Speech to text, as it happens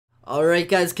Alright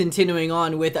guys, continuing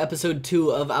on with episode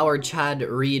 2 of our Chad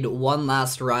Reed One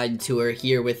Last Ride tour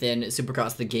here within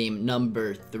Supercross the Game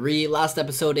number 3. Last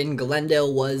episode in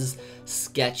Glendale was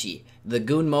sketchy. The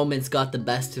goon moments got the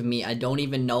best of me. I don't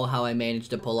even know how I managed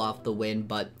to pull off the win,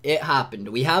 but it happened.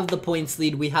 We have the points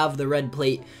lead, we have the red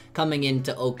plate coming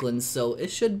into Oakland, so it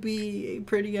should be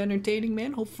pretty entertaining,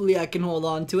 man. Hopefully I can hold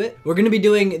on to it. We're gonna be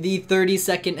doing the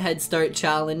 30-second head start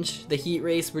challenge, the heat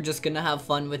race. We're just gonna have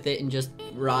fun with it and just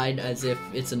ride as if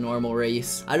it's a normal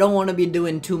race. I don't want to be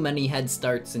doing too many head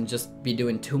starts and just be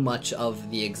doing too much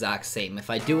of the exact same. If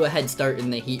I do a head start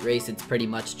in the heat race, it's pretty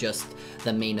much just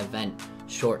the main event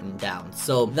shortened down.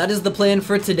 So that is the plan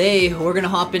for today. We're gonna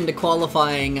hop into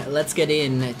qualifying. Let's get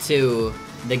into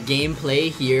the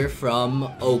gameplay here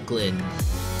from Oakland.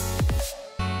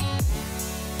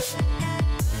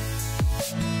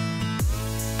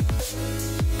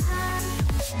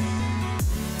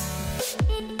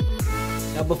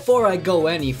 Now before I go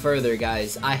any further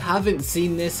guys, I haven't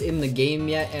seen this in the game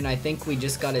yet and I think we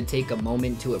just gotta take a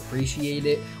moment to appreciate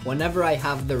it. Whenever I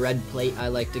have the red plate, I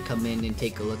like to come in and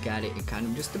take a look at it and kind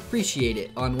of just appreciate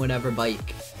it on whatever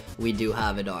bike we do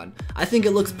have it on. I think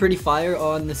it looks pretty fire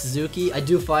on the Suzuki. I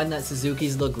do find that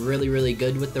Suzukis look really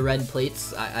good with the red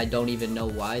plates. I don't even know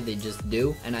why, they just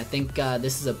do. And I think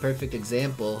this is a perfect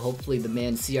example. Hopefully the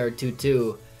man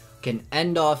CR22 can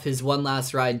end off his One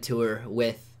Last Ride tour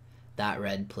with that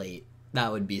red plate.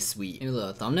 That would be sweet. A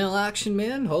little thumbnail action,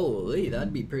 man. Holy,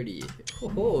 that'd be pretty.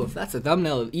 Oh, if that's a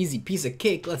thumbnail, easy piece of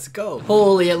cake, let's go.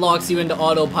 Holy, it locks you into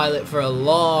autopilot for a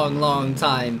long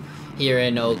time here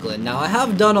in Oakland. Now, I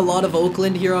have done a lot of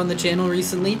Oakland here on the channel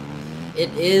recently.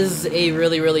 It is a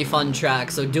really fun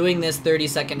track, so doing this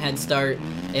 30-second head start,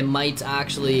 it might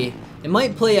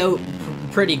play out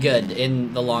pretty good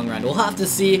in the long run. We'll have to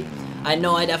see. I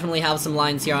know I definitely have some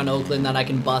lines here on Oakland that I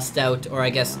can bust out, or I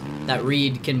guess that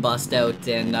Reed can bust out,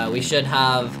 and we should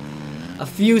have a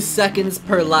few seconds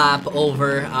per lap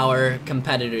over our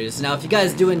competitors. Now, if you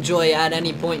guys do enjoy at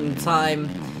any point in time,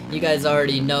 you guys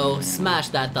already know, smash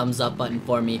that thumbs up button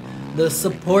for me. The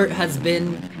support has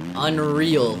been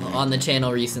unreal on the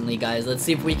channel recently, guys. Let's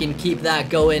see if we can keep that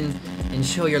going and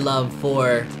show your love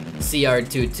for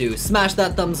CR22. Smash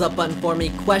that thumbs up button for me.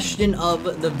 Question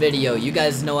of the video. You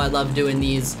guys know I love doing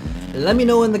these. Let me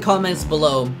know in the comments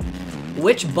below,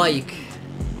 which bike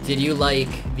did you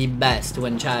like the best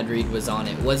when Chad Reed was on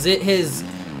it? Was it his,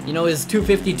 you know, his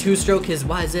 252 stroke, his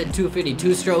YZ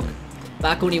 252 stroke?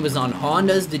 Back when he was on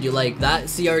Hondas, did you like that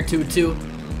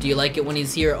CR22? Do you like it when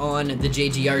he's here on the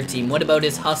JGR team? What about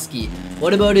his Husky?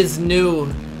 What about his new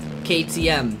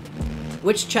KTM?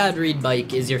 Which Chad Reed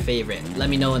bike is your favorite? Let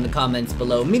me know in the comments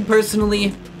below. Me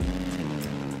personally,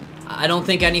 I don't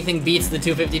think anything beats the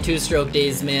 252 stroke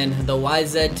days, man. The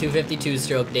YZ 252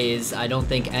 stroke days, I don't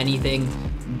think anything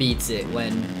beats it.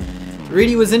 When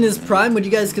Reedy was in his prime, would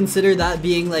you guys consider that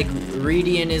being like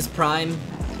Reedy in his prime?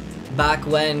 Back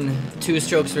when two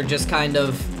strokes were just kind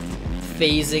of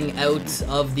phasing out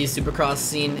of the Supercross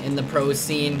scene in the pro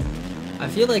scene. I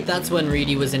feel like that's when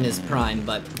Reedy was in his prime,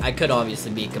 but I could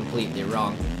obviously be completely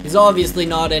wrong. He's obviously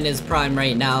not in his prime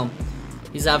right now.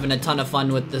 He's having a ton of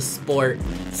fun with the sport,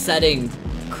 setting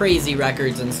crazy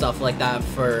records and stuff like that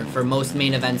for most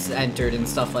main events entered and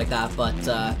stuff like that, but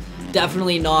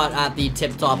definitely not at the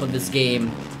tip top of his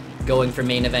game, going for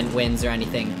main event wins or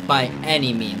anything by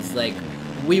any means. Like,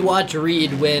 we watch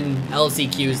Reed win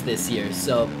LCQs this year,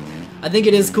 so I think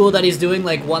it is cool that he's doing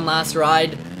like one last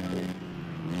ride.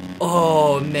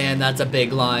 Oh man, that's a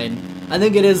big line. I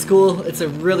think it is cool. It's a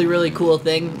really cool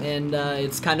thing, and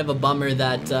it's kind of a bummer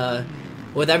that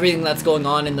with everything that's going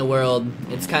on in the world,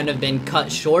 it's kind of been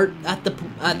cut short at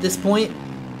this point.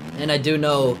 And I do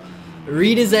know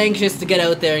Reed is anxious to get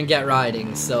out there and get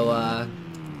riding, so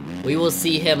we will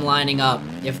see him lining up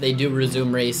if they do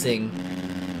resume racing.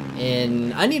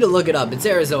 I need to look it up. It's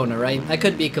Arizona, right? I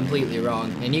could be completely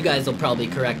wrong, and you guys will probably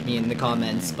correct me in the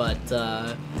comments, but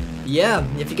yeah,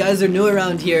 if you guys are new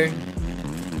around here,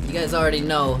 you guys already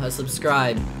know,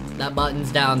 subscribe. That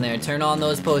button's down there. Turn on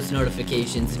those post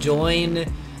notifications. Join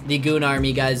the Goon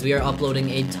Army, guys. We are uploading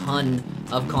a ton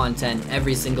of content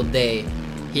every single day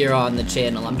here on the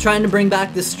channel. I'm trying to bring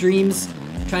back the streams,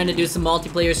 trying to do some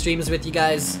multiplayer streams with you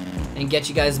guys and get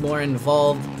you guys more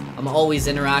involved. I'm always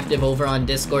interactive over on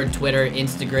Discord, Twitter,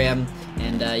 Instagram,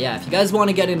 and yeah, if you guys want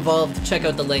to get involved, check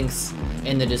out the links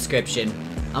in the description.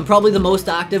 I'm probably the most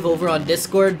active over on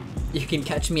Discord. You can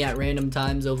catch me at random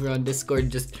times over on Discord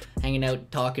just hanging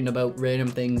out, talking about random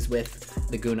things with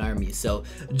the Goon Army. So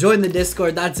join the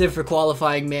Discord. That's it for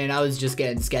qualifying, man. I was just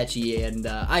getting sketchy, and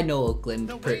I know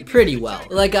Oakland pretty well.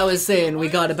 Like I was saying, we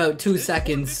got about 2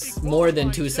 seconds, more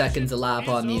than 2 seconds a lap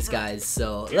on these guys.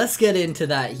 So let's get into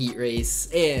that heat race.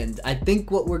 And I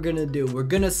think what we're gonna do, we're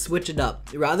gonna switch it up.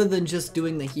 Rather than just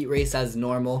doing the heat race as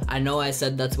normal, I know I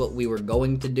said that's what we were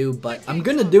going to do, but I'm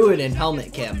gonna do it in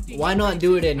helmet cam. Why not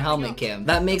do it in helmet cam?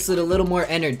 That makes it a little more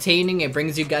entertaining. It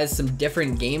brings you guys some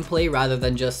different gameplay rather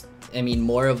than just, I mean,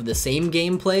 more of the same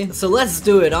gameplay. So let's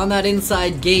do it on that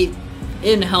inside gate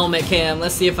in helmet cam.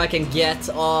 Let's see if I can get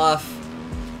off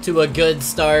to a good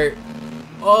start.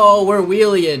 Oh, we're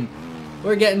wheeling.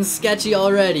 We're getting sketchy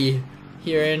already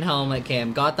here in helmet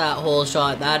cam. Got that whole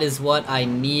shot. That is what I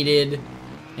needed.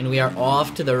 And we are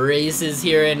off to the races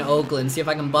here in Oakland. See if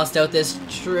I can bust out this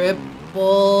triple.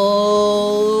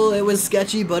 It was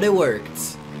sketchy, but it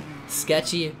worked.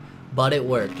 Sketchy, but it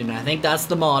worked. And I think that's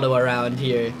the motto around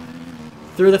here.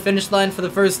 Through the finish line for the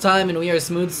first time, and we are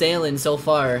smooth sailing so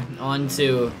far on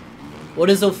to what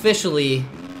is officially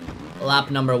lap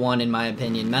number 1 in my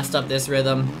opinion. Messed up this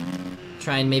rhythm.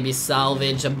 Try and maybe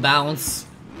salvage a bounce.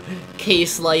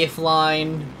 Case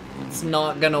lifeline. It's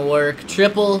not gonna work.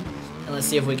 Triple. And let's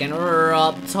see if we can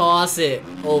toss it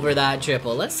over that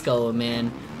triple. Let's go,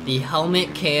 man. The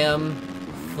helmet cam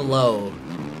flow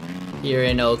here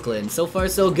in Oakland. So far,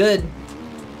 so good.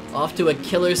 Off to a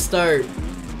killer start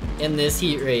in this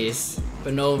heat race.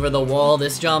 But over the wall,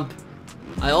 this jump.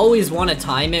 I always want to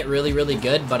time it really, really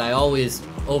good, but I always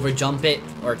over jump it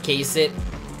or case it.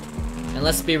 And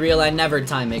let's be real, I never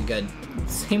time it good.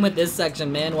 Same with this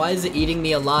section, man. Why is it eating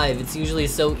me alive? It's usually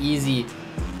so easy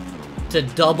to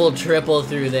double, triple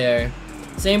through there.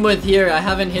 Same with here. I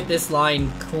haven't hit this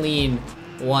line clean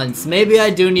once. Maybe I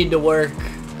do need to work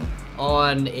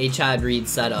on a Chad Reed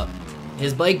setup.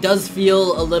 His bike does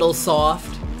feel a little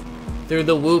soft. Through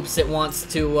the whoops, it wants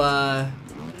to, I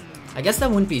guess that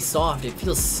wouldn't be soft. It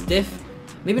feels stiff.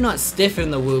 Maybe not stiff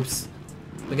in the whoops,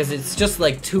 because it's just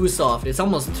like too soft. It's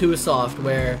almost too soft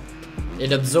where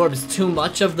it absorbs too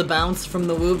much of the bounce from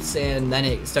the whoops, and then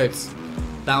it starts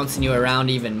bouncing you around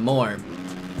even more.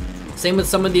 Same with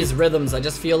some of these rhythms. I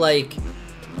just feel like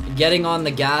getting on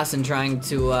the gas and trying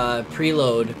to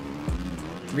preload.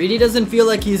 Reedy doesn't feel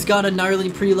like he's got a gnarly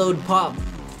preload pop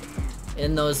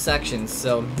in those sections,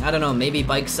 so I don't know, maybe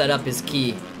bike setup is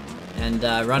key, and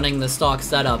running the stock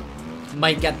setup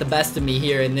might get the best of me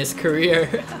here in this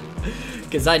career,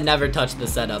 because I never touch the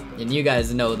setup, and you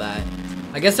guys know that.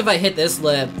 I guess if I hit this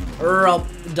lip,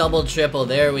 double triple,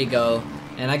 there we go.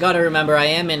 And I gotta remember, I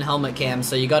am in helmet cam,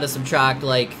 so you gotta subtract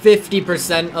like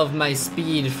 50% of my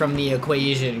speed from the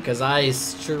equation, because I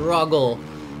struggle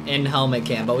in helmet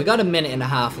cam. But we got a minute and a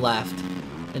half left.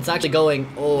 It's actually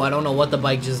going, oh, I don't know what the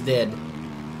bike just did.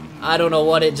 I don't know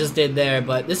what it just did there,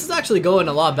 but this is actually going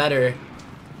a lot better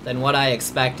than what I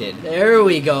expected. There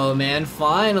we go, man.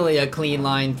 Finally a clean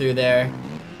line through there.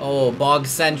 Oh, Bog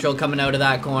Central coming out of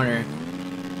that corner.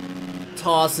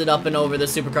 Toss it up and over the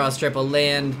Supercross triple.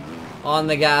 Land on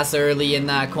the gas early in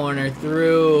that corner.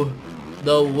 Through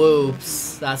the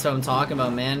whoops. That's what I'm talking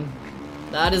about, man.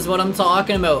 That is what I'm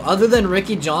talking about. Other than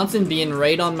Ricky Johnson being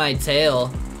right on my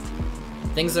tail,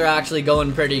 things are actually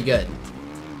going pretty good.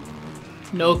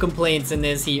 No complaints in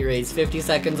this heat race. 50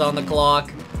 seconds on the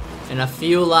clock and a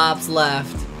few laps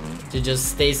left to just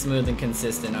stay smooth and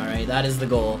consistent, alright? That is the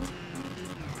goal.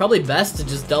 Probably best to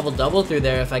just double through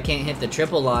there if I can't hit the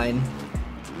triple line.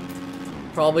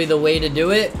 Probably the way to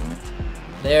do it.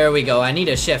 There we go. I need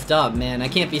to shift up, man. I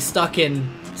can't be stuck in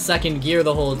second gear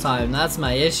the whole time. That's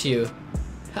my issue.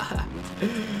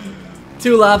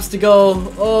 2 laps to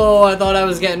go. Oh, I thought I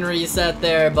was getting reset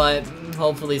there, but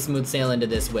hopefully smooth sailing to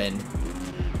this win.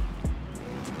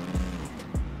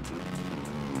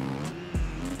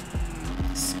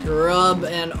 Scrub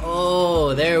and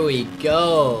oh, there we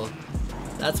go.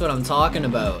 That's what I'm talking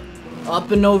about.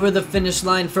 Up and over the finish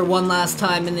line for one last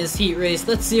time in this heat race.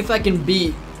 Let's see if I can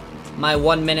beat my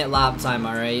 1 minute lap time,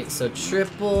 alright? So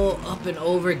triple, up and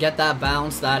over, get that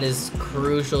bounce. That is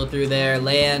crucial through there.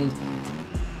 Land.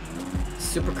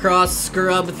 Supercross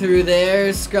scrub through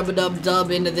there.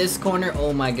 Scrub-a-dub-dub into this corner.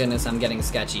 Oh my goodness, I'm getting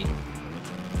sketchy.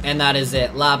 And that is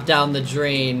it. Lap down the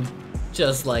drain.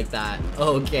 Just like that.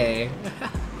 Okay.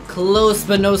 Close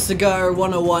but no cigar.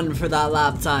 101 for that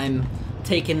lap time.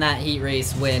 Taking that heat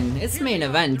race win. It's main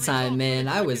event time, man.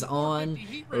 I was on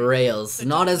rails.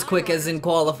 Not as quick as in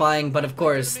qualifying, but of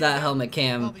course that helmet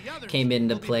cam came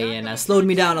into play and slowed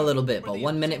me down a little bit. But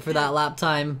 1 minute for that lap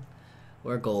time.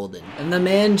 we're golden. And the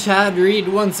man Chad Reed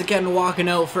once again walking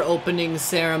out for opening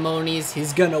ceremonies.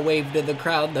 He's gonna wave to the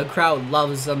crowd. The crowd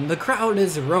loves him. The crowd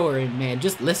is roaring, man.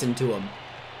 Just listen to him.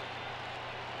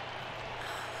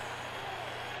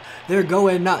 They're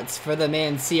going nuts for the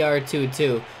man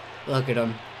CR22. Look at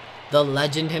him. The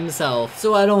legend himself.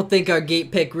 So I don't think our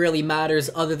gate pick really matters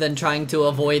other than trying to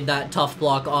avoid that tough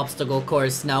block obstacle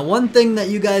course. Now, one thing that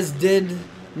you guys did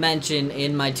mention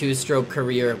in my two-stroke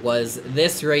career was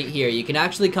this right here. You can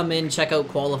actually come in, check out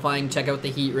qualifying, check out the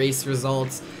heat race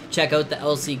results, check out the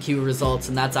LCQ results,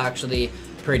 and that's actually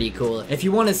pretty cool. If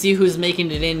you want to see who's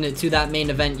making it in to that main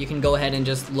event, you can go ahead and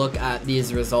just look at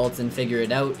these results and figure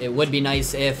it out. It would be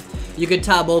nice if you could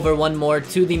tab over one more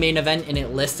to the main event and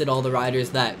it listed all the riders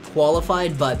that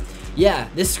qualified, but yeah,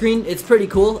 this screen, it's pretty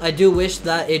cool. I do wish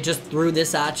that it just threw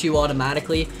this at you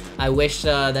automatically. I wish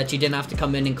that you didn't have to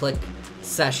come in and click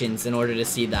sessions in order to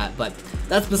see that, but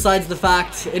that's besides the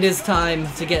fact. It is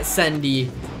time to get Sendy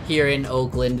here in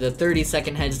Oakland. The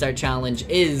 30-second head start challenge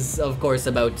is, of course,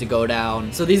 about to go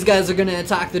down. So these guys are going to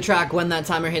attack the track when that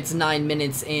timer hits 9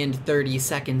 minutes and 30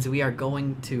 seconds. We are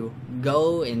going to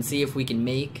go and see if we can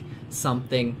make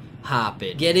something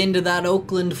happen. Get into that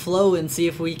Oakland flow and see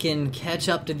if we can catch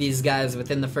up to these guys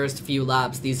within the first few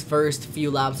laps. These first few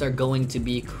laps are going to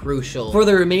be crucial for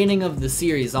the remaining of the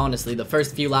series. Honestly, the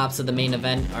first few laps of the main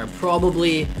event are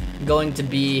probably going to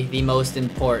be the most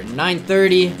important.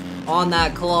 9:30 on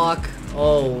that clock.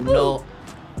 Oh no.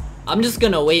 I'm just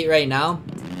gonna wait right now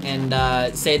and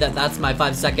say that that's my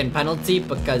 5-second penalty,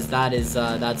 because that is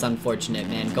that's unfortunate,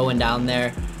 man. Going down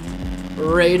there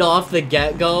right off the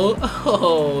get-go.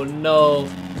 Oh no.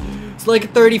 It's like a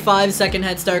 35-second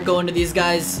head start going to these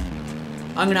guys.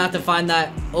 I'm gonna have to find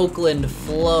that Oakland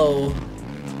flow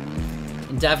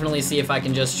and definitely see if I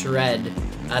can just shred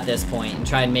at this point and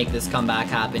try and make this comeback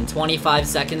happen. 25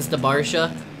 seconds to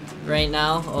Barsha right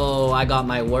now. Oh, I got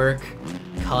my work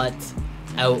cut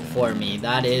out for me.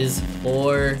 That is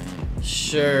for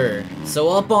sure. So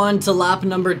up on to lap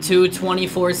number 2,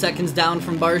 24 seconds down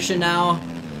from Barsha now.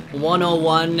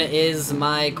 101 is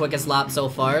my quickest lap so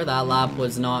far. That lap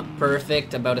was not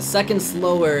perfect, about a second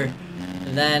slower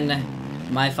than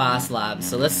my fast lap.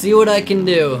 So let's see what I can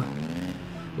do.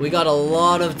 We got a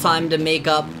lot of time to make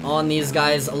up on these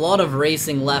guys. A lot of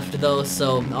racing left though,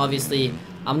 so obviously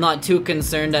I'm not too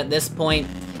concerned at this point.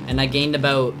 And I gained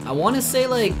about, I want to say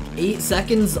like 8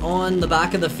 seconds on the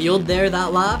back of the field there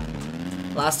that lap.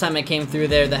 Last time I came through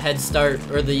there, the head start,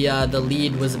 or the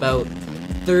lead was about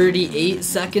 38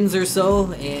 seconds or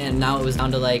so, and now it was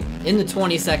down to like in the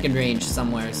 20-second range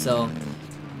somewhere. So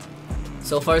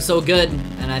far so good,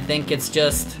 and I think it's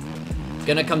just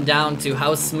gonna come down to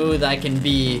how smooth I can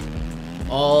be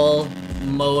all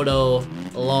moto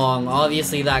long.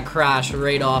 Obviously that crash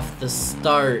right off the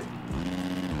start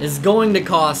is going to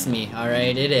cost me,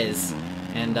 alright, it is.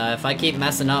 And if I keep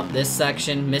messing up this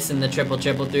section, missing the triple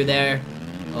through there,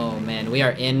 oh man, we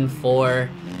are in for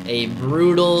a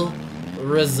brutal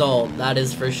result, that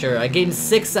is for sure. I gained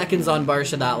 6 seconds on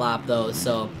Barsha that lap though,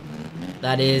 so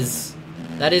that is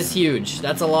huge.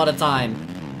 That's a lot of time.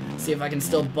 See if I can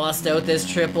still bust out this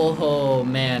triple. Oh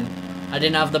man, I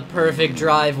didn't have the perfect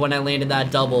drive when I landed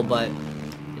that double, but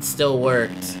it still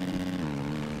worked.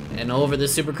 And over the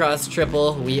Supercross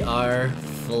triple, we are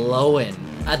flowing.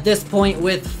 At this point,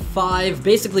 with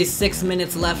basically 6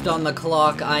 minutes left on the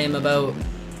clock, I am about,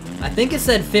 I think it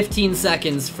said 15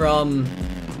 seconds from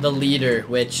the leader,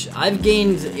 which I've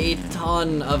gained a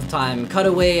ton of time. Cut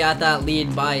away at that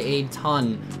lead by a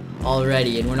ton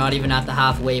already, and we're not even at the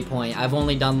halfway point. I've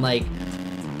only done like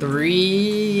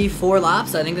 3-4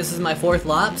 laps. I think this is my 4th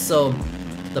lap, so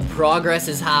the progress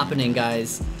is happening,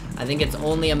 guys. I think it's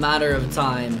only a matter of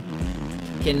time.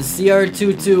 Can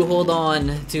CR22 hold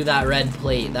on to that red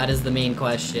plate? That is the main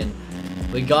question.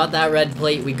 We got that red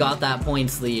plate, we got that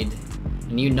points lead,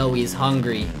 and you know he's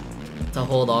hungry to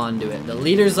hold on to it. The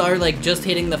leaders are like just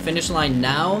hitting the finish line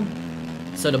now,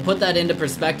 so to put that into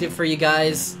perspective for you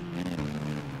guys,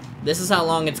 this is how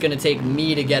long it's gonna take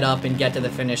me to get up and get to the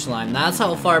finish line. That's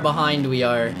how far behind we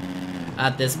are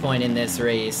at this point in this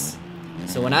race.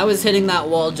 So when I was hitting that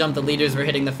wall jump, the leaders were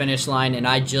hitting the finish line, and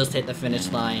I just hit the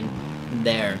finish line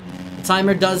there. The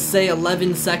timer does say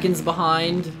 11 seconds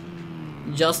behind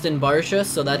Justin Barsha,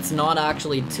 so that's not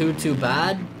actually too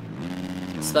bad,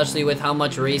 especially with how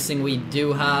much racing we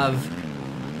do have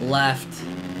left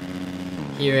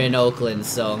here in Oakland.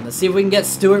 So let's see if we can get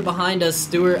Stewart behind us.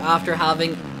 Stewart, after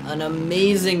having an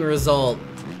amazing result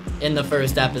in the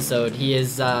first episode,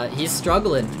 he's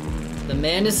struggling. The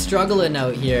man is struggling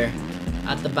out here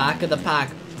at the back of the pack.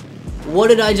 What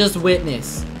did I just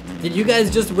witness? Did you guys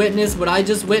just witness what I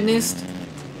just witnessed?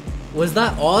 Was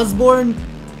that Osborne?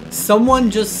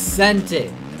 Someone just sent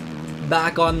it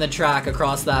back on the track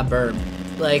across that berm.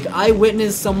 Like, I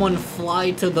witnessed someone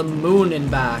fly to the moon and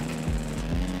back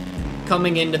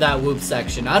coming into that whoop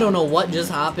section. I don't know what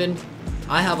just happened.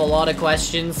 I have a lot of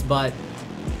questions, but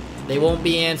they won't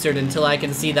be answered until I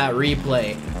can see that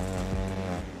replay.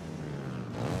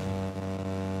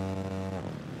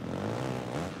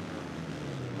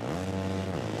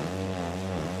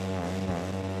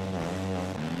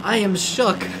 I am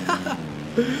shook.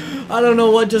 I don't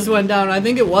know what just went down. I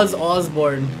think it was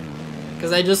Osborne,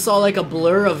 because I just saw like a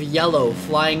blur of yellow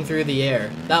flying through the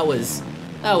air. That was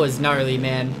gnarly,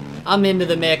 man. I'm into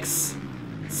the mix.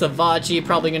 Savachi,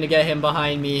 probably gonna get him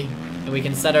behind me, and we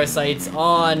can set our sights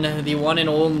on the one and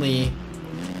only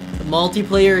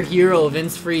multiplayer hero,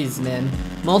 Vince Freeze, man.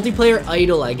 Multiplayer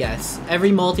idol, I guess. Every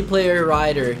multiplayer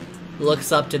rider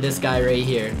looks up to this guy right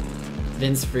here,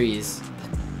 Vince Freeze.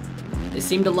 They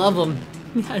seem to love him.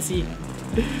 As he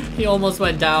almost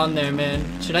went down there,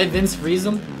 man. Should I Vince Freeze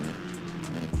him?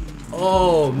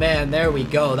 Oh man, there we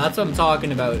go. That's what I'm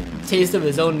talking about. Taste of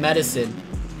his own medicine.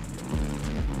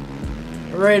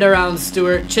 Right around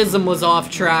Stewart. Chisholm was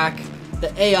off track.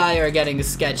 The AI are getting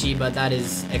sketchy, but that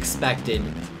is expected.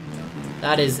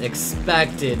 That is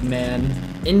expected, man.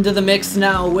 Into the mix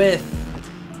now with,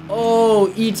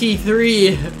 oh,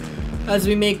 ET3. As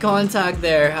we make contact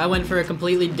there, I went for a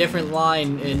completely different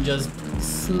line and just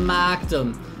smacked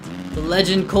him. The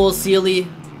legend Cole Seely,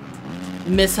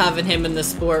 miss having him in the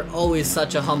sport, always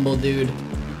such a humble dude.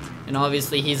 And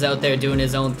obviously he's out there doing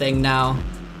his own thing now.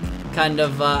 Kind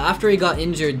of, after he got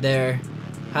injured there,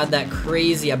 had that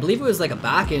crazy, I believe it was like a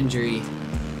back injury.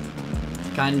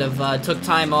 Kind of took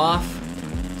time off.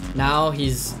 Now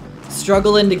he's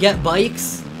struggling to get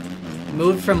bikes.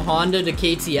 Moved from Honda to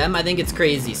KTM. I think it's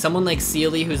crazy. Someone like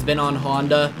Seely, who's been on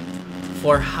Honda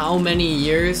for how many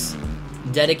years?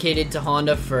 Dedicated to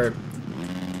Honda for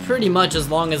pretty much as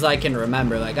long as I can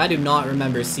remember. Like, I do not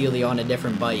remember Seely on a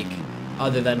different bike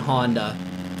other than Honda.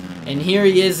 And here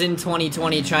he is in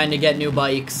 2020 trying to get new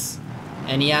bikes.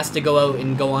 And he has to go out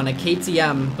and go on a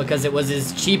KTM because it was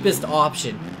his cheapest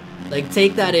option. Like,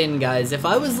 take that in, guys. If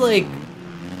I was like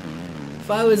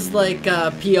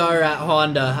PR at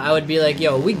Honda, I would be like,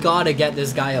 yo, we gotta get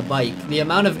this guy a bike. The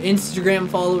amount of Instagram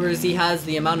followers he has,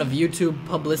 the amount of YouTube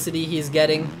publicity he's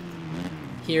getting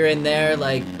here and there,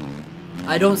 like,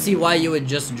 I don't see why you would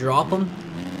just drop him.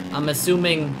 I'm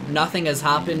assuming nothing has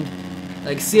happened.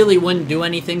 Like, Seely wouldn't do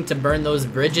anything to burn those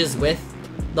bridges with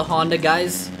the Honda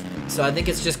guys. So I think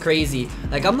it's just crazy.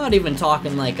 Like, I'm not even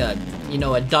talking like a, you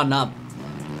know, a done up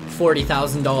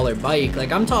 $40,000 bike.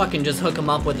 Like, I'm talking just hook him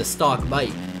up with a stock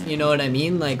bike. You know what I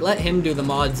mean? Like, let him do the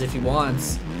mods if he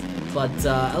wants, but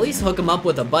at least hook him up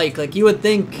with a bike. Like, you would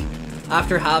think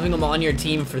after having him on your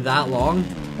team for that long,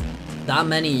 that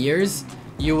many years,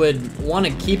 you would want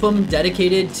to keep him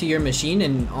dedicated to your machine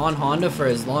and on Honda for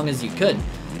as long as you could,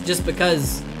 just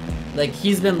because, like,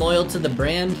 he's been loyal to the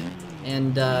brand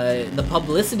and the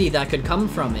publicity that could come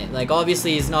from it. Like,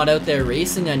 obviously he's not out there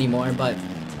racing anymore, but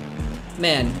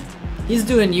man, he's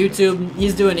doing YouTube,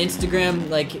 he's doing Instagram.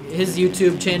 Like, his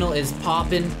YouTube channel is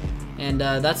popping, and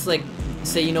that's like,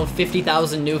 say, you know,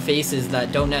 50,000 new faces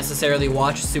that don't necessarily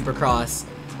watch Supercross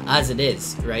as it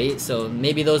is, right? So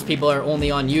maybe those people are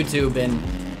only on YouTube, and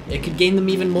it could gain them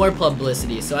even more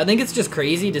publicity. So I think it's just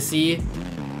crazy to see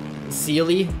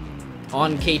Seely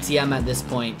on KTM at this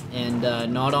point and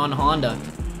not on Honda,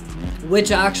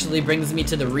 which actually brings me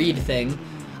to the Reed thing.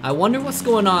 I wonder what's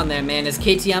going on there, man. Is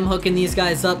KTM hooking these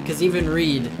guys up? Because even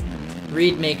Reed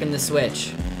making the switch.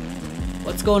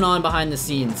 What's going on behind the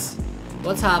scenes?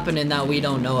 What's happening that we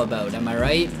don't know about, am I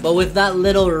right? But with that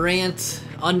little rant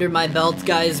under my belt,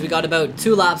 guys, we got about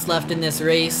 2 laps left in this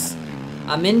race.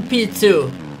 I'm in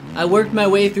P2. I worked my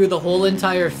way through the whole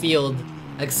entire field,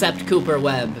 except Cooper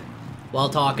Webb, while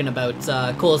talking about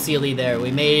Cole Seely there.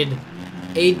 We made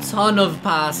a ton of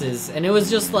passes, and it was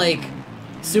just like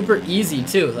super easy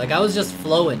too. Like, I was just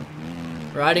flowing,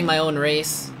 riding my own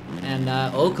race. And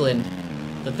Oakland,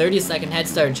 the 30-second head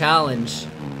start challenge,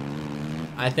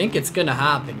 I think it's gonna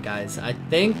happen, guys. I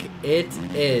think it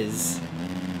is.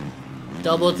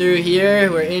 Double through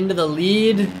here, we're into the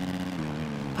lead,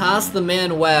 past the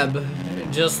man Webb,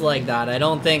 just like that. I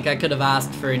don't think I could have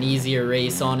asked for an easier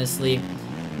race, honestly.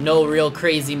 No real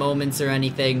crazy moments or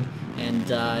anything,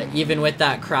 and even with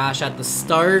that crash at the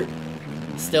start,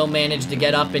 still managed to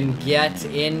get up and get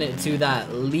into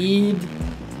that lead.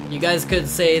 You guys could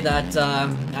say that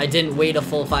I didn't wait a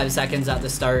full 5 seconds at the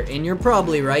start, and you're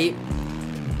probably right,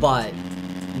 but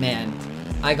man,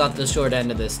 I got the short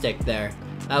end of the stick there.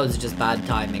 That was just bad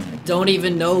timing. I don't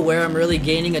even know where I'm really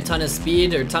gaining a ton of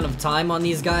speed or a ton of time on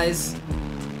these guys.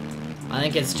 I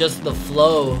think it's just the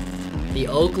flow. The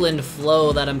Oakland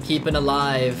flow that I'm keeping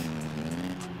alive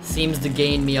seems to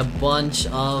gain me a bunch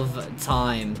of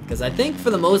time. Because I think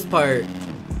for the most part,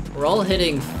 we're all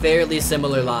hitting fairly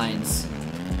similar lines.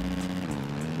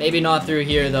 Maybe not through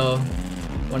here though.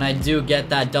 When I do get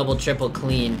that double triple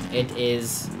clean, it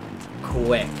is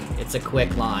quick. It's a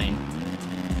quick line.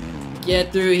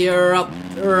 Get through here, up,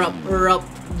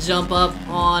 jump up,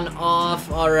 on,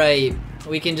 off. Alright,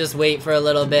 we can just wait for a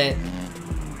little bit.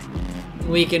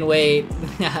 We can wait.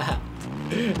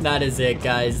 That is it,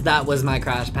 guys. That was my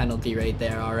crash penalty right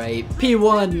there, alright.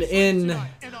 P1 in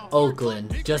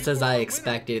Oakland, just as I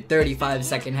expected.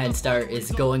 35-second head start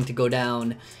is going to go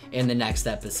down in the next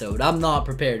episode. I'm not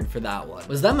prepared for that one.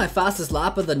 Was that my fastest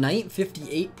lap of the night?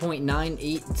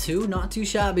 58.982. Not too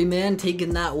shabby, man.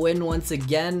 Taking that win once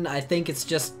again. I think it's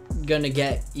just gonna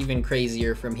get even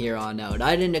crazier from here on out.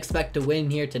 I didn't expect to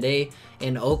win here today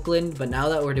in Oakland, but now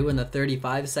that we're doing the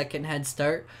 35-second head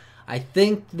start, I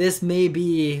think this may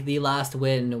be the last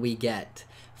win we get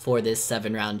for this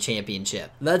 7-round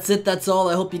championship. That's it, that's all.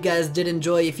 I hope you guys did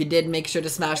enjoy. If you did, make sure to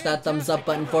smash that thumbs up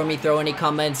button for me. Throw any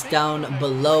comments down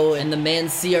below. And the man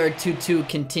CR22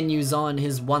 continues on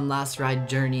his one last ride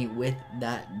journey with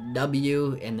that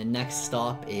W. And the next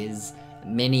stop is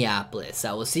Minneapolis.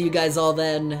 I will see you guys all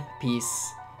then.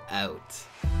 Peace out.